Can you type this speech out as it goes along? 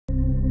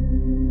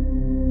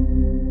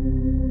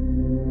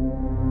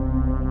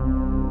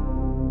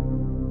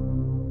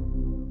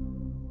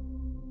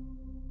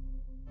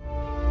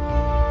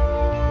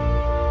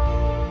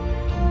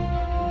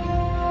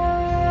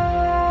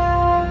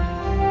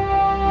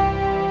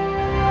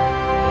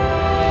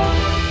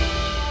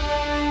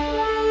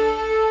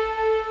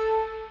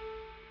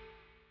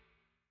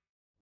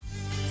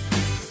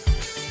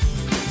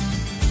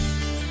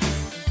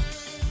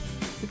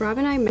Rob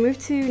and I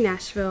moved to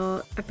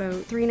Nashville about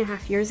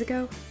 3.5 years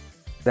ago.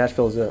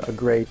 Nashville is a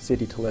great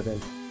city to live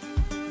in.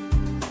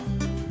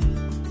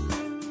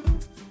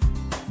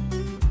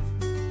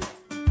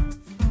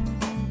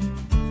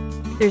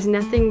 There's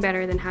nothing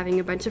better than having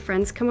a bunch of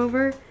friends come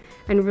over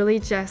and really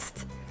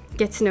just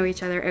get to know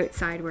each other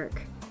outside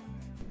work.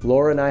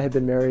 Laura and I have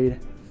been married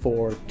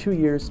for 2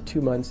 years, 2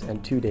 months,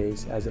 and 2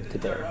 days as of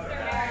today.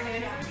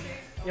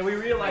 Yeah, we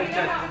realized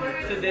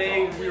that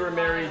today we were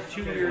married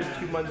 2 years,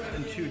 2 months,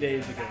 and 2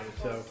 days ago.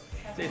 So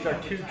it's our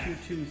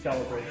 222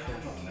 celebration.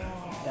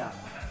 Yeah.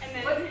 And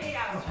then too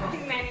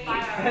many.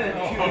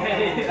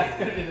 That's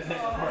gonna be the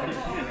next party.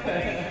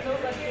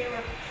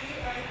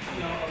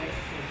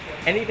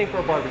 Anything for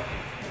a barbecue.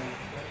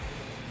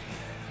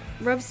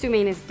 Rob's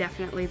domain is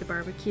definitely the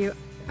barbecue.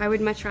 I would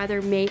much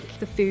rather make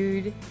the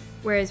food,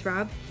 whereas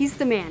Rob, he's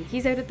the man.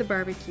 He's out at the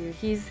barbecue.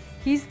 He's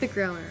the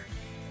griller.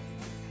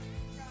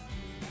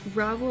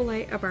 Rob will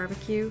light a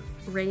barbecue,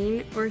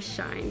 rain or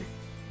shine.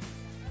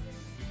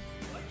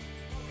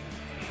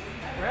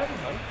 We're having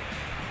fun.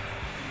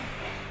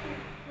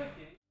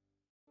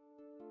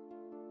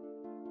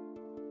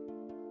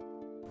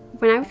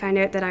 When I found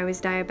out that I was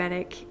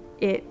diabetic,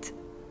 it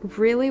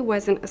really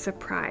wasn't a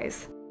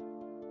surprise.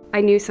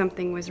 I knew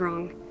something was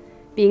wrong.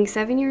 Being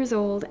 7 years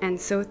old and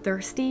so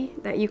thirsty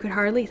that you could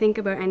hardly think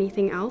about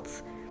anything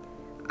else,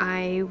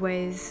 I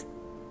was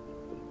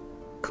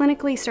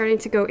clinically starting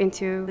to go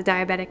into the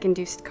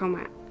diabetic-induced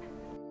coma.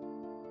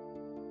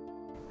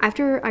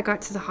 After I got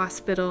to the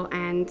hospital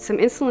and some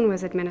insulin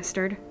was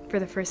administered for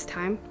the first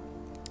time,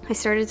 I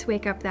started to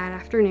wake up that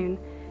afternoon,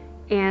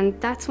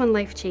 and that's when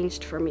life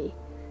changed for me.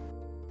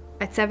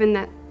 At 7,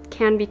 that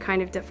can be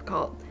kind of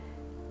difficult.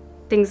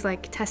 Things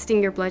like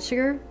testing your blood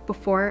sugar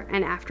before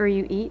and after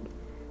you eat,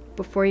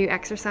 before you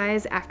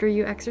exercise, after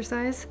you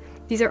exercise.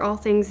 These are all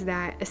things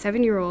that a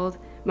 7-year-old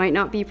might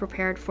not be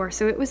prepared for,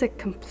 so it was a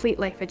complete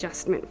life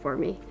adjustment for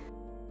me.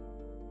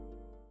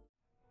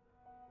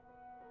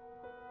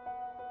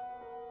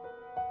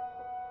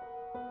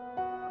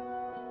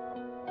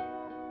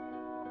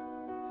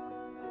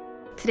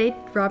 Today,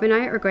 Rob and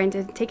I are going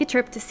to take a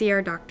trip to see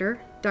our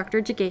doctor,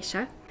 Dr.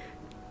 Jagesha.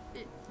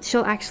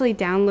 She'll actually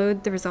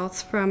download the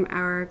results from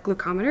our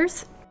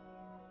glucometers.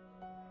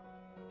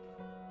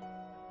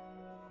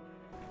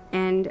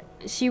 And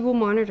she will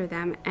monitor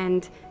them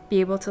and be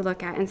able to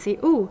look at and see,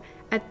 ooh,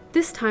 at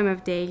this time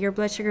of day, your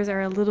blood sugars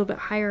are a little bit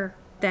higher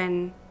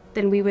than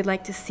we would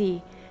like to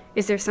see.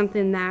 Is there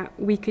something that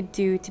we could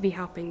do to be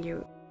helping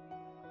you?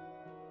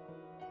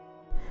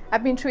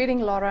 I've been treating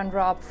Laura and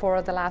Rob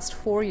for the last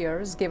 4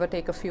 years, give or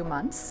take a few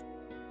months.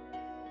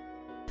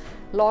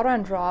 Laura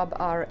and Rob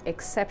are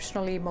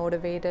exceptionally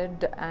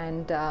motivated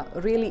and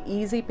really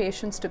easy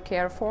patients to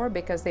care for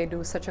because they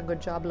do such a good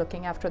job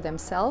looking after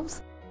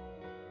themselves.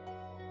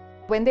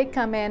 When they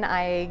come in,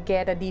 I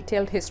get a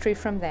detailed history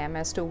from them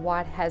as to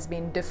what has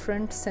been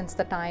different since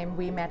the time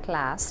we met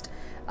last.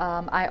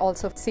 I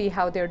also see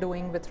how they're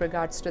doing with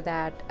regards to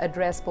that,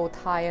 address both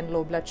high and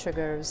low blood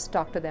sugars,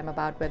 talk to them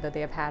about whether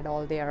they have had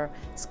all their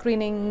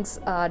screenings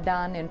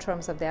done in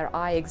terms of their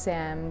eye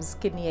exams,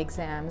 kidney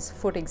exams,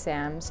 foot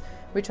exams,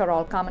 which are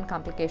all common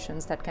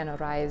complications that can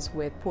arise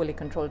with poorly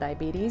controlled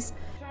diabetes.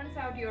 Turns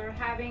out you're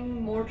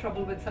having more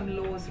trouble with some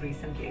lows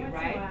recently,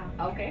 right?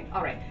 Wow. Okay,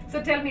 all right.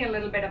 So tell me a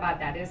little bit about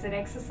that. Is it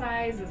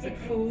exercise? Is it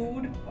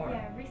food? Or?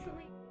 Yeah,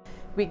 recently.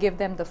 We give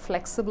them the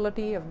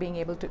flexibility of being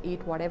able to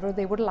eat whatever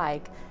they would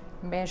like,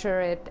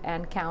 measure it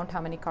and count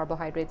how many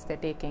carbohydrates they're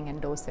taking and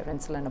dose their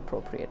insulin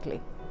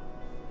appropriately.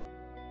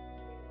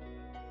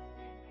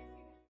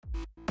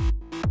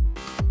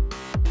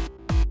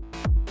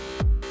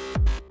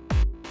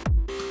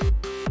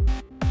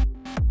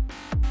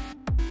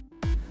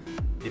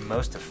 The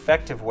most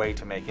effective way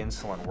to make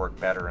insulin work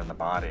better in the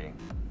body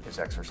is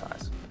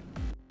exercise.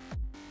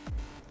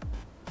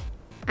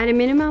 At a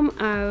minimum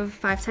of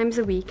 5 times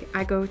a week,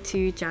 I go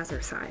to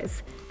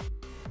Jazzercise.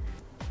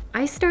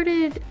 I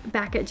started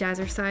back at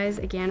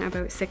Jazzercise again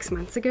about 6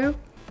 months ago,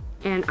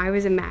 and I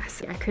was a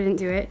mess. I couldn't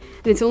do it,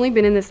 and it's only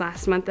been in this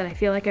last month that I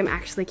feel like I'm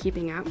actually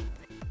keeping up.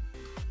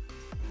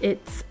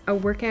 It's a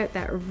workout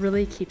that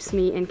really keeps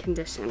me in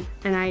condition,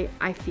 and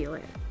I feel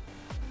it.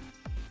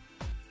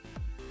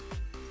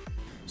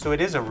 So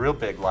it is a real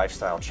big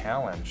lifestyle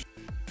challenge.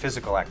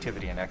 Physical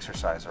activity and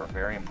exercise are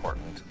very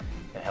important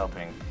in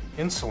helping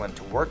insulin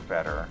to work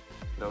better.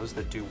 Those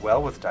that do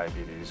well with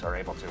diabetes are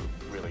able to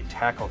really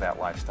tackle that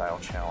lifestyle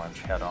challenge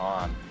head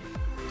on.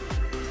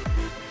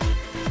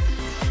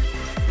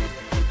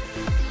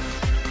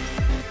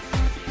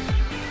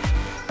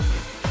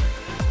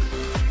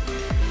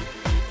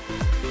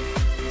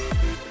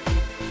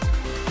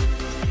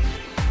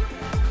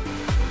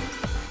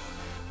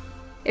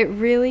 It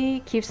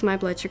really keeps my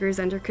blood sugars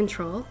under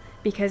control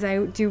because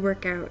I do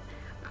work out.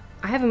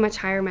 I have a much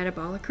higher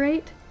metabolic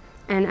rate,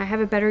 and I have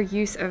a better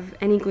use of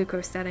any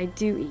glucose that I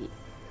do eat.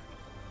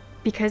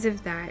 Because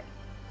of that,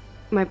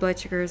 my blood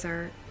sugars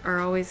are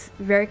always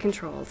very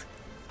controlled.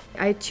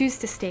 I choose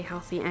to stay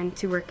healthy and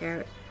to work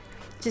out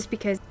just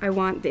because I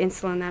want the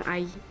insulin that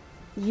I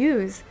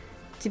use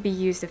to be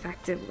used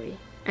effectively,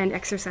 and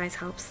exercise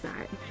helps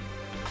that.